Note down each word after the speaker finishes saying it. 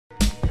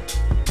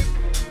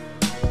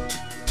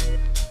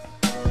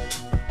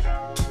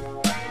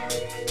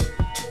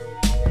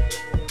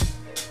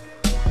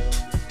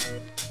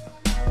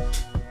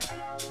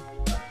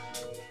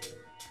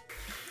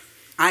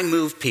I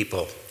move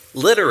people,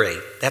 literally,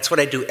 that's what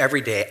I do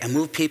every day. I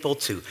move people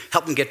to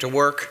help them get to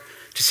work,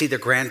 to see their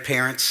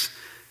grandparents,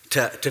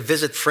 to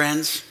visit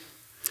friends.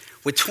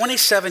 With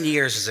 27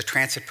 years as a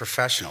transit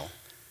professional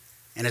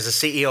and as a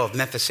CEO of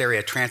Memphis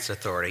Area Transit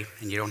Authority,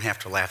 and you don't have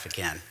to laugh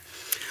again,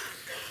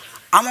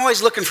 I'm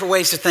always looking for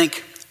ways to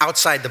think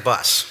outside the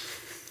bus.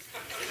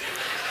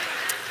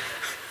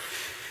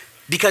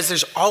 Because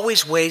there's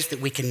always ways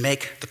that we can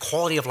make the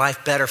quality of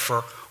life better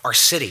for our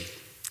city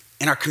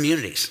and our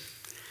communities.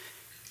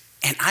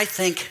 And I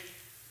think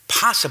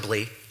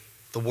possibly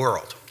the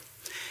world.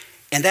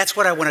 And that's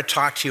what I want to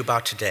talk to you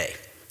about today.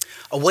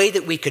 A way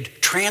that we could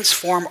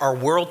transform our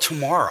world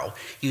tomorrow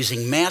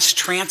using mass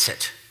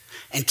transit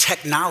and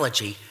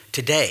technology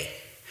today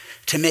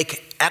to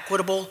make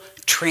equitable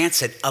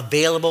transit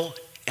available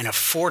and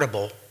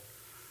affordable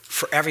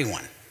for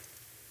everyone.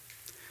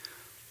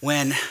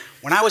 When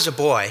I was a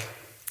boy,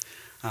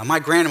 my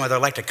grandmother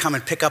liked to come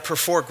and pick up her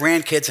 4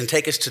 grandkids and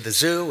take us to the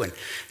zoo and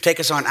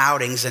take us on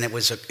outings, and it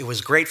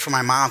was great for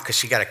my mom because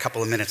she got a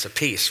couple of minutes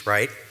apiece,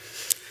 right?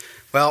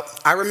 Well,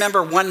 I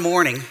remember one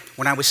morning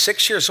when I was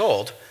 6 years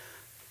old,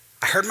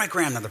 I heard my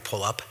grandmother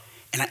pull up,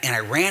 and I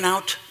ran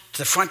out to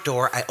the front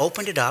door. I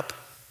opened it up,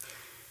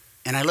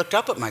 and I looked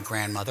up at my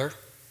grandmother,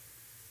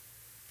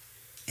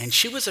 and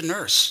she was a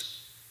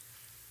nurse.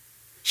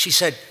 She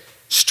said,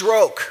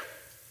 "Stroke."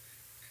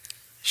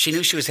 She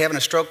knew she was having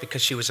a stroke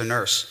because she was a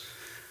nurse.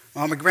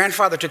 Well, my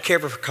grandfather took care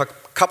of her for a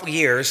couple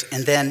years,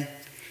 and then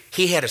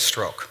he had a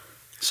stroke.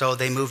 So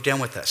they moved in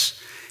with us.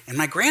 And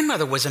my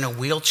grandmother was in a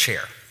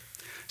wheelchair.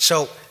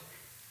 So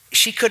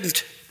she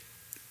couldn't,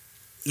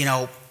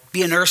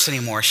 be a nurse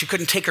anymore. She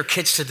couldn't take her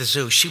kids to the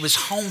zoo. She was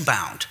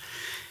homebound.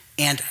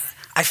 And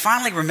I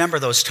finally remember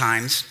those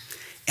times,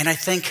 and I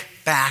think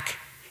back,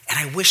 and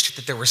I wished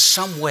that there was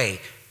some way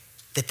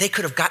that they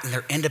could have gotten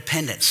their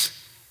independence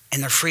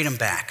and their freedom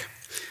back.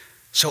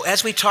 So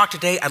as we talk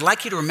today, I'd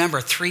like you to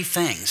remember 3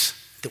 things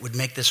that would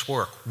make this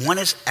work. One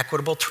is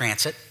equitable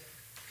transit.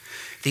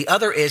 The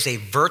other is a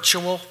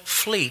virtual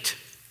fleet.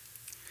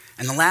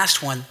 And the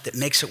last one that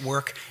makes it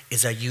work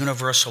is a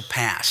universal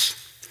pass.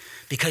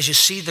 Because you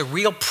see, the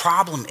real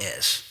problem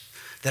is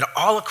that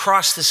all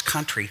across this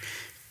country,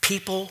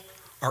 people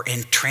are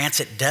in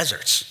transit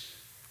deserts.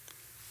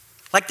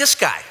 Like this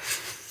guy.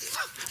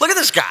 Look at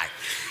this guy.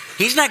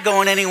 He's not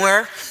going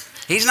anywhere.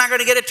 He's not going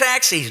to get a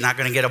taxi. He's not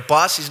going to get a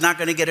bus. He's not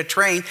going to get a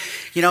train.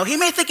 He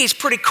may think he's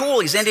pretty cool.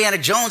 He's Indiana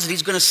Jones and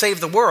he's going to save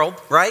the world,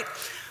 right?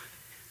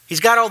 He's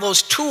got all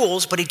those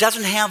tools, but he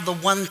doesn't have the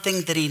one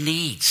thing that he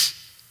needs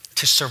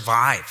to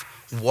survive: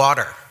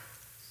 water.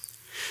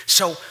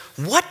 So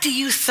what do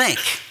you think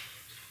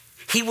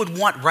he would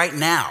want right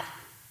now?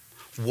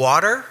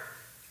 Water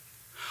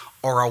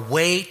or a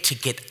way to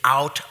get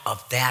out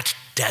of that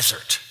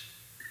desert?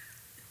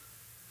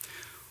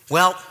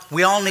 Well,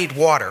 we all need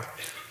water.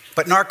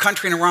 But in our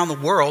country and around the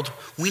world,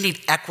 we need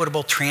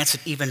equitable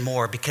transit even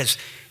more because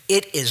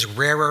it is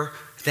rarer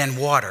than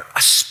water,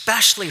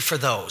 especially for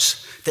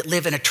those that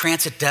live in a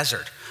transit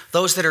desert,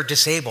 those that are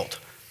disabled,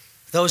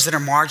 those that are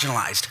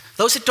marginalized,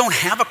 those that don't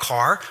have a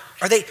car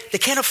or they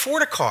can't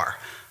afford a car,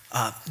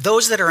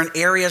 those that are in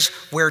areas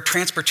where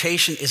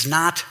transportation is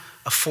not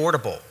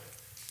affordable.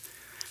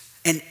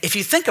 And if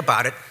you think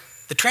about it,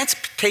 the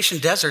transportation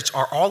deserts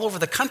are all over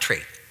the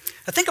country.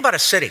 Now think about a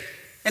city,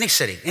 any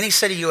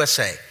city,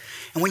 USA.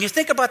 And when you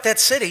think about that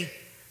city,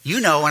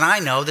 you know and I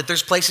know that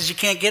there's places you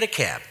can't get a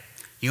cab.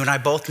 You and I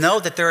both know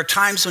that there are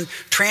times when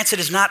transit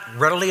is not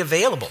readily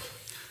available.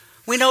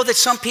 We know that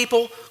some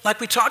people, like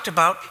we talked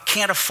about,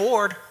 can't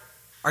afford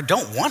or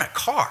don't want a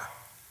car.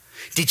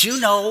 Did you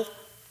know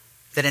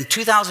that in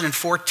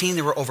 2014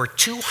 there were over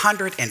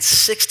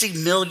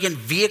 260 million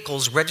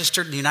vehicles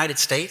registered in the United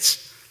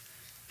States?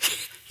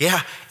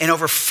 Yeah, and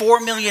over 4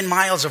 million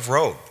miles of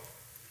road.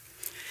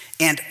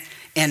 And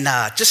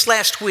just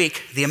last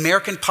week, the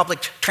American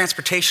Public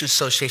Transportation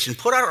Association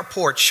put out a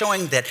report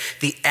showing that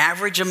the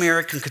average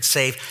American could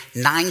save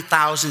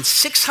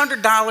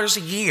 $9,600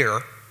 a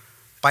year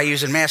by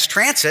using mass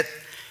transit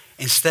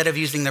instead of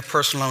using their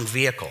personal owned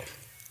vehicle.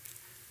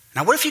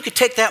 Now, what if you could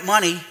take that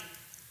money,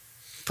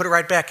 put it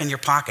right back in your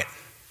pocket?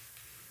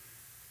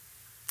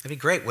 That'd be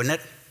great, wouldn't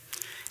it?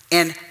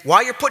 And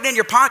while you're putting it in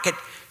your pocket,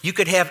 you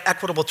could have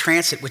equitable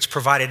transit, which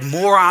provided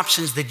more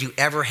options than you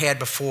ever had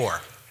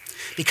before.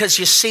 Because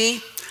you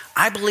see,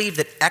 I believe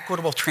that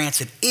equitable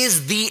transit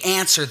is the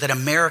answer that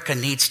America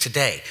needs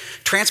today.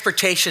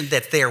 Transportation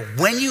that's there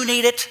when you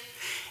need it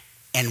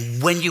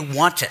and when you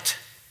want it,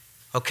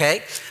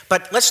 okay?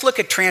 But let's look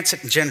at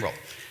transit in general.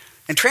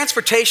 In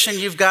transportation,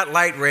 you've got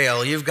light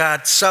rail, you've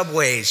got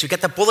subways, you've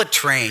got the bullet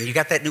train, you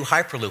got that new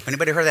Hyperloop.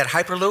 Anybody heard of that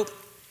Hyperloop?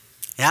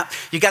 Yeah.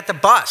 You got the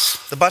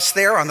bus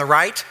there on the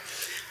right.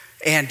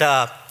 And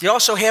you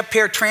also have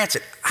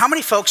paratransit. How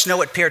many folks know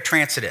what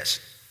paratransit is?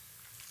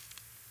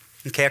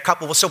 Okay, a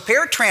couple. Well, so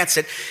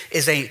paratransit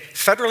is a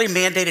federally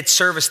mandated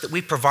service that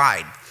we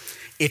provide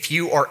if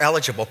you are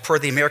eligible per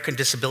the American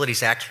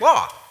Disabilities Act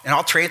law. And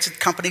all transit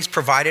companies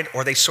provide it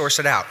or they source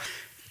it out.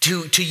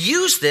 To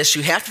use this,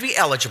 you have to be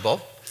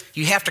eligible.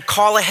 You have to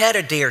call ahead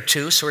a day or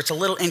two, so it's a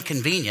little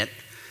inconvenient.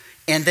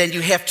 And then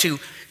you have to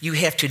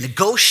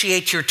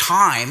negotiate your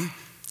time.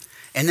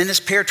 And then this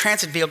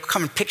paratransit vehicle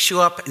comes and picks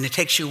you up and it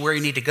takes you where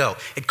you need to go.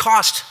 It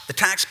costs the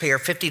taxpayer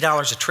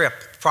 $50 a trip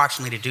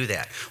approximately to do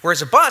that.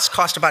 Whereas a bus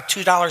costs about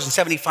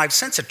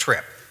 $2.75 a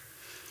trip.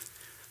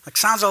 It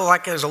sounds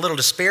like there's a little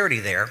disparity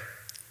there.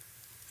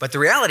 But the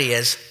reality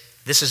is,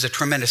 this is a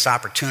tremendous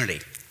opportunity.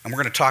 And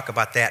we're going to talk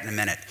about that in a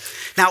minute.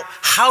 Now,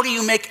 how do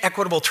you make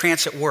equitable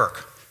transit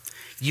work?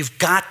 You've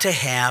got to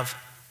have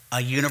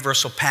a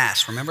universal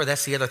pass. Remember,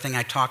 that's the other thing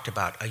I talked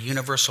about, a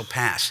universal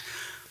pass.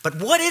 But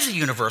what is a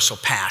universal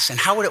pass and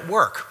how would it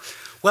work?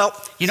 Well,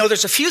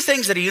 there's a few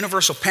things that a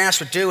universal pass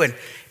would do, and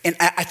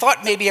I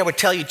thought maybe I would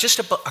tell you just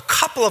a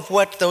couple of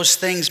what those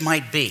things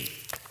might be.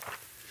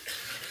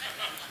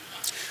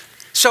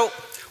 So,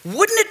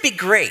 wouldn't it be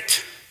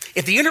great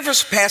if the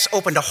universal pass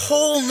opened a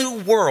whole new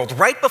world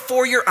right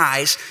before your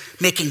eyes,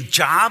 making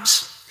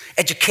jobs,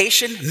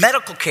 education,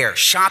 medical care,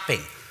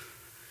 shopping,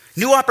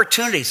 new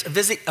opportunities,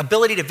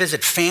 ability to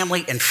visit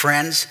family and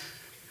friends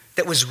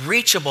that was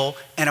reachable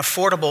and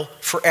affordable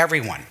for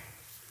everyone?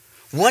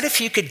 What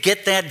if you could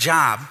get that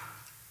job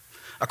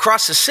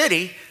across the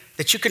city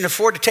that you can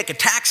afford to take a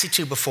taxi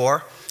to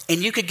before,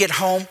 and you could get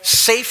home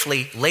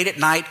safely late at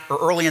night or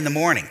early in the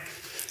morning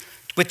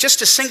with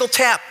just a single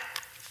tap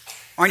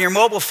on your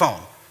mobile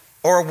phone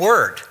or a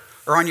Word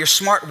or on your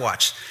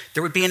smartwatch?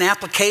 There would be an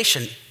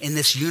application in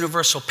this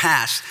universal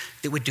pass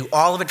that would do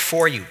all of it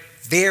for you.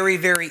 Very,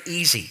 very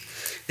easy.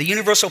 The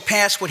universal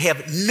pass would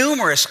have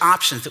numerous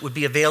options that would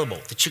be available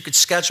that you could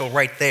schedule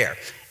right there.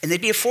 And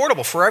they'd be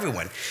affordable for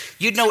everyone.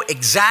 You'd know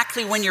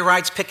exactly when your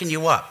ride's picking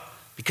you up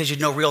because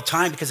you'd know real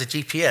time because of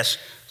GPS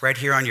right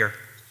here on your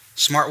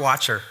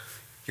smartwatch or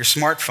your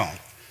smartphone.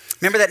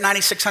 Remember that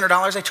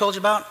 $9,600 I told you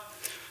about?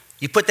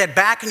 You put that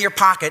back in your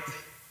pocket,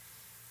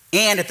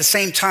 and at the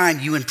same time,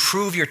 you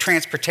improve your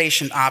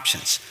transportation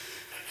options.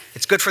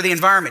 It's good for the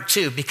environment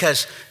too,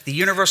 because the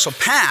universal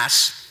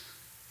pass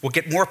will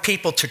get more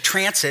people to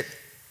transit,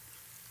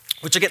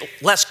 which will get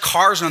less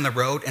cars on the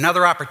road and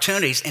other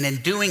opportunities, and in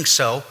doing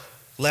so,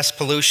 less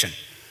pollution.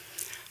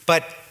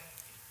 But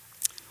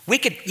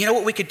you know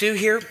what we could do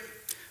here?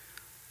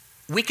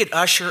 We could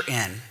usher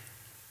in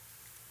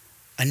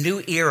a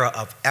new era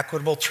of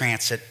equitable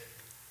transit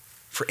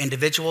for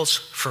individuals,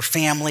 for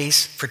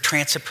families, for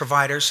transit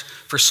providers,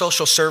 for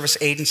social service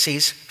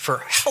agencies, for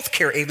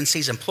healthcare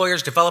agencies,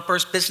 employers,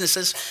 developers,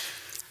 businesses.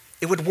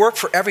 It would work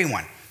for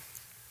everyone.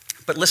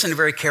 But listen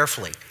very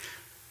carefully.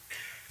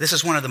 This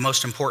is one of the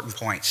most important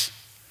points.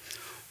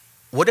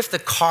 What if the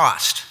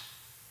cost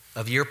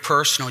of your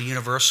personal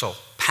universal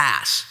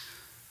pass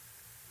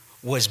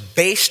was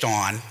based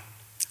on,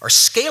 or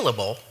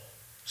scalable,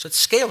 so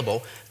it's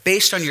scalable,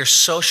 based on your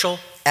social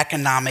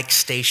economic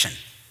station?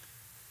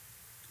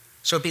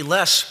 So it'd be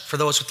less for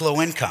those with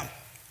low income.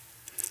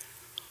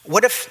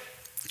 What if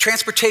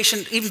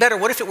transportation, even better,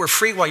 what if it were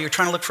free while you're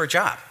trying to look for a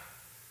job?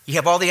 You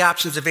have all the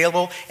options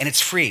available and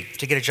it's free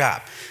to get a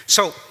job.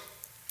 So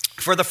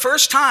for the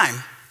first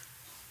time,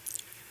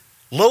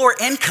 lower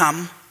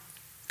income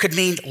could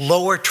mean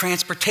lower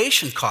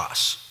transportation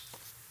costs.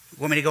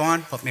 Want me to go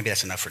on? Well, maybe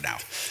that's enough for now.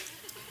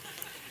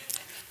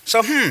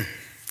 So,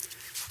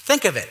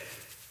 think of it.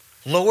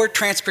 Lower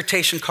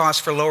transportation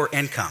costs for lower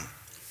income.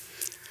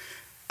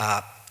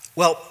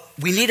 Well,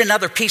 we need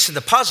another piece of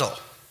the puzzle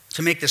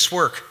to make this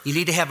work. You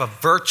need to have a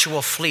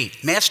virtual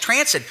fleet. Mass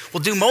transit will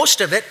do most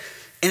of it,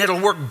 and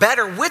it'll work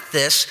better with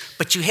this,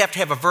 but you have to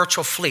have a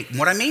virtual fleet. And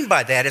what I mean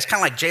by that is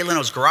kind of like Jay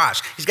Leno's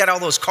garage. He's got all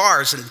those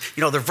cars, and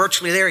they're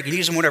virtually there. He can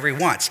use them whenever he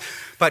wants.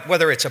 But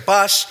whether it's a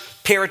bus,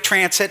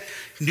 paratransit,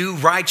 new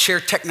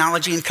rideshare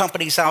technology and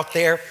companies out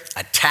there,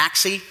 a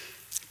taxi,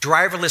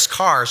 driverless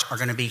cars are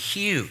going to be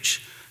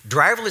huge.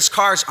 Driverless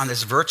cars on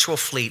this virtual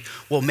fleet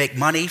will make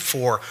money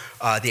for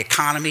the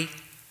economy,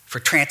 for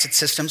transit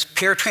systems.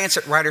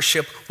 Paratransit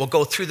ridership will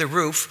go through the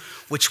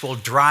roof, which will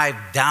drive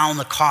down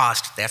the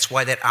cost. That's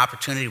why that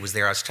opportunity was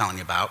there I was telling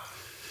you about.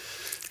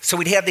 So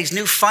we'd have these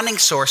new funding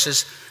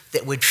sources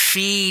that would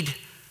feed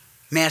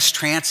mass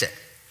transit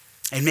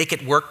and make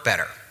it work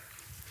better.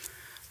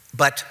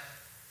 But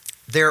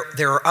there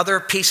are other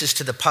pieces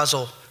to the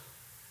puzzle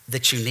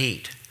that you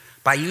need.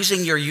 By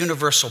using your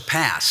universal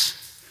pass,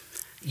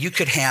 you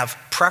could have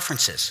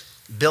preferences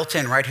built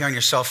in right here on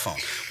your cell phone,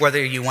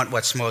 whether you want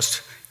what's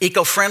most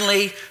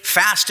eco-friendly,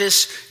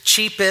 fastest,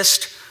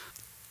 cheapest.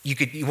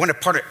 You want a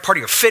part of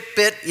your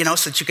Fitbit,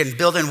 so that you can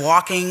build in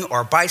walking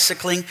or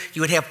bicycling.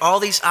 You would have all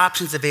these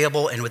options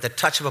available, and with the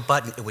touch of a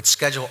button, it would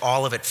schedule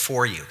all of it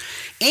for you.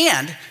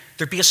 And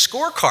there'd be a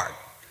scorecard.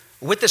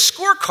 With the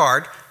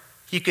scorecard,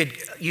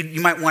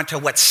 you might want to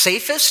what's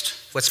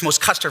safest, what's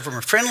most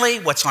customer friendly,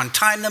 what's on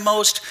time the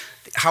most,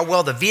 how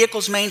well the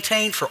vehicle's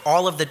maintained for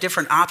all of the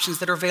different options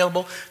that are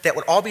available. That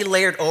would all be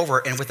layered over,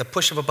 and with a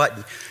push of a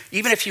button.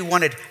 Even if you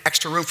wanted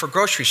extra room for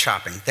grocery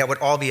shopping, that would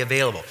all be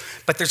available.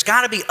 But there's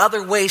got to be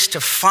other ways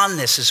to fund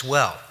this as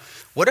well.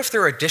 What if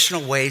there are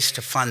additional ways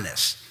to fund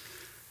this?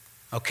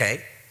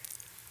 Okay.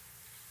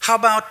 How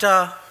about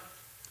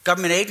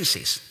Government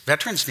agencies.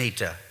 Veterans need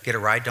to get a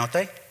ride, don't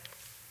they?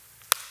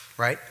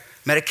 Right?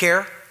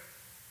 Medicare,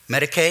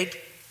 Medicaid,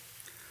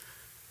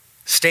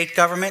 state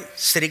government,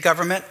 city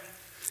government.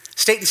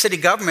 State and city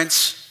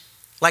governments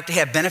like to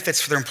have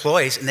benefits for their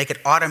employees, and they could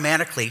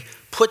automatically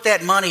put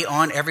that money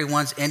on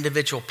everyone's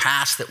individual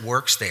pass that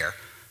works there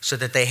so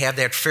that they have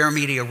that fare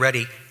media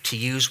ready to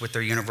use with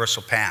their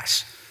universal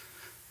pass.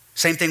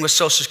 Same thing with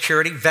Social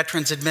Security,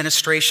 Veterans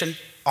Administration.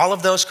 All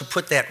of those could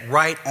put that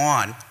right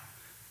on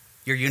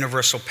your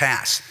universal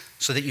pass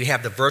so that you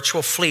have the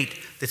virtual fleet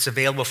that's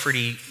available for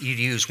you to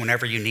use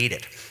whenever you need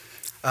it.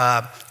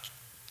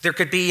 There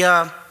could be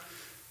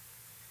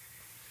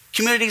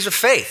communities of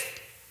faith,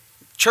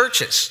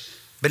 churches,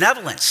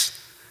 benevolence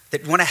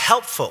that want to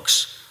help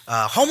folks,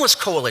 homeless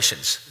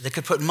coalitions that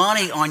could put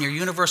money on your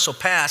universal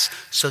pass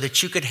so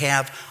that you could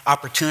have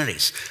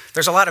opportunities.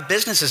 There's a lot of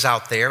businesses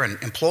out there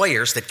and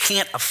employers that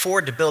can't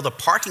afford to build a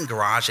parking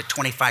garage at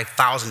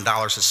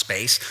 $25,000 a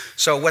space.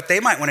 So what they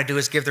might want to do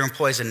is give their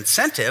employees an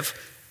incentive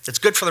that's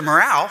good for their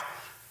morale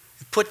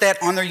and put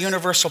that on their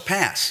universal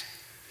pass.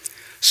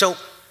 So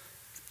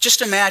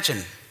just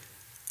imagine,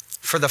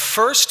 for the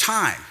first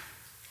time,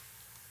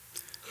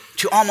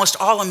 to almost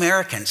all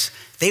Americans,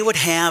 they would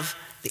have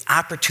the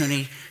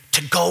opportunity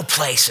to go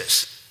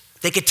places.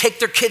 They could take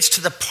their kids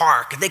to the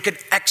park, they could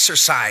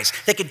exercise,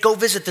 they could go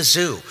visit the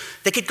zoo,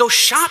 they could go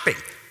shopping.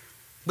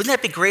 Wouldn't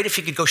that be great if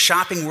you could go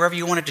shopping wherever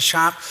you wanted to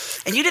shop?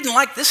 And you didn't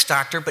like this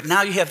doctor, but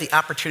now you have the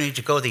opportunity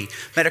to go to the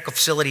medical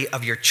facility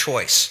of your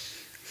choice.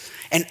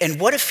 And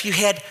what if you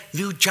had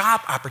new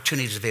job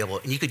opportunities available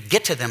and you could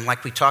get to them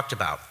like we talked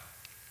about?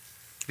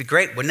 It'd be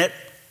great, wouldn't it?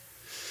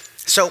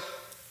 So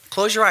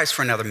close your eyes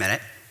for another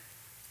minute.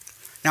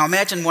 Now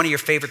imagine one of your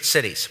favorite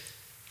cities.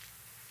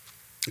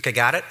 Okay,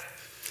 got it?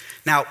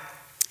 Now,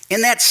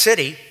 in that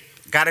city,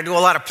 got to do a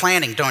lot of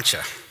planning, don't you?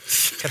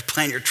 You've got to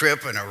plan your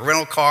trip and a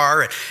rental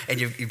car, and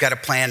you've got to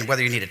plan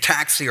whether you need a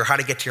taxi or how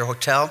to get to your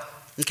hotel.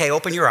 Okay,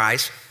 open your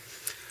eyes.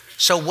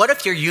 So what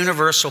if your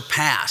universal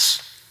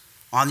pass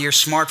on your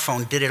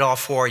smartphone did it all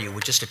for you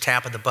with just a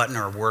tap of the button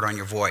or a word on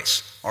your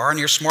voice, or on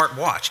your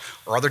smartwatch,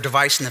 or other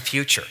device in the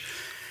future?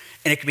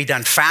 And it could be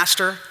done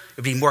faster, it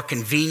would be more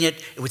convenient,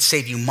 it would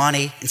save you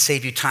money and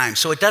save you time.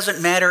 So it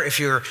doesn't matter if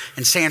you're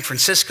in San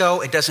Francisco,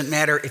 it doesn't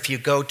matter if you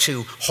go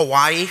to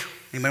Hawaii.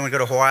 Anybody want to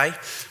go to Hawaii?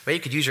 Well,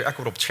 you could use your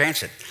equitable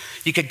transit.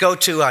 You could go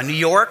to New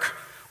York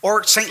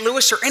or St.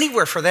 Louis or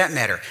anywhere for that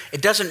matter.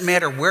 It doesn't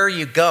matter where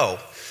you go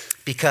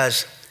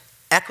because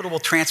equitable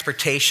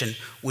transportation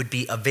would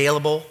be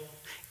available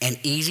and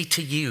easy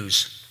to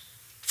use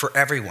for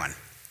everyone.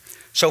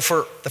 So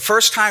for the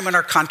first time in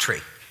our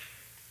country,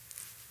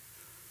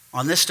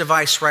 on this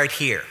device right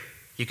here,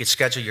 you could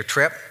schedule your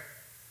trip.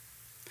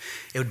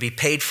 It would be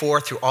paid for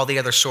through all the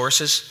other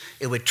sources.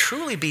 It would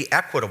truly be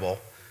equitable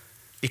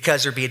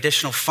because there'd be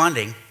additional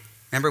funding.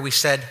 Remember we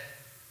said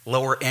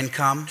lower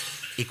income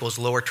equals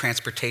lower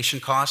transportation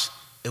costs?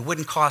 It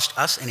wouldn't cost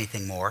us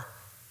anything more.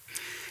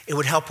 It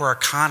would help our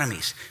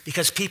economies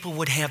because people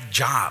would have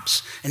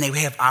jobs and they would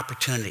have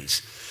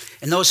opportunities.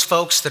 And those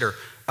folks that are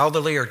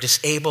elderly or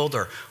disabled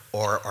or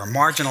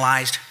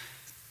marginalized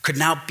could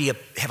now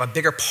have a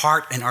bigger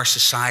part in our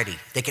society.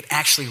 They could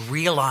actually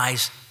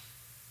realize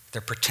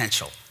their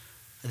potential.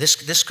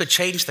 This could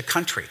change the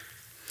country.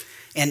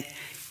 And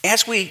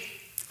as we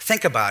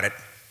think about it,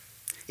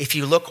 if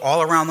you look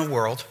all around the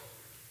world,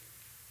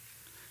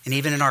 and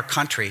even in our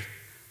country,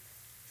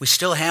 we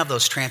still have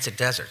those transit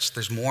deserts.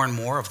 There's more and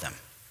more of them.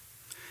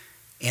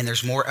 And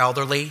there's more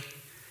elderly,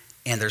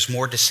 and there's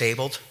more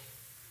disabled.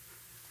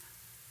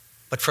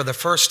 But for the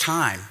first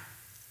time,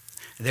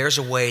 there's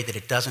a way that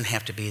it doesn't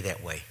have to be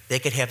that way. They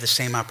could have the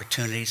same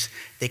opportunities.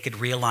 They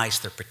could realize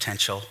their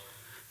potential.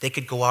 They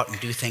could go out and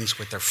do things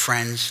with their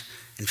friends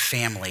and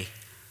family,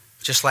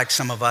 just like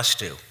some of us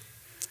do.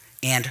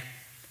 And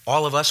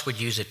all of us would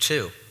use it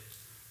too,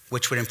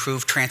 which would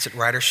improve transit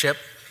ridership,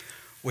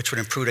 which would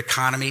improve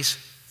economies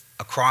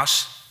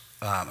across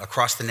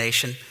the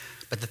nation.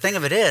 But the thing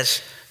of it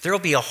is, there will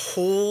be a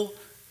whole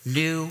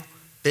new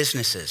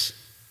businesses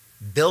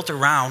built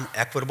around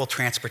equitable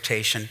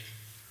transportation,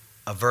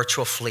 a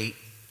virtual fleet,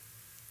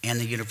 and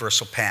the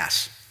universal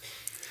pass.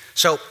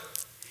 So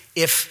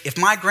if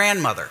my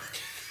grandmother,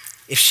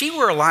 if she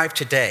were alive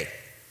today,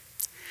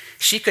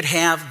 she could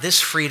have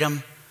this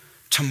freedom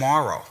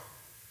tomorrow.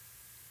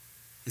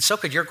 And so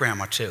could your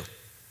grandma too.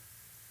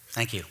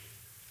 Thank you.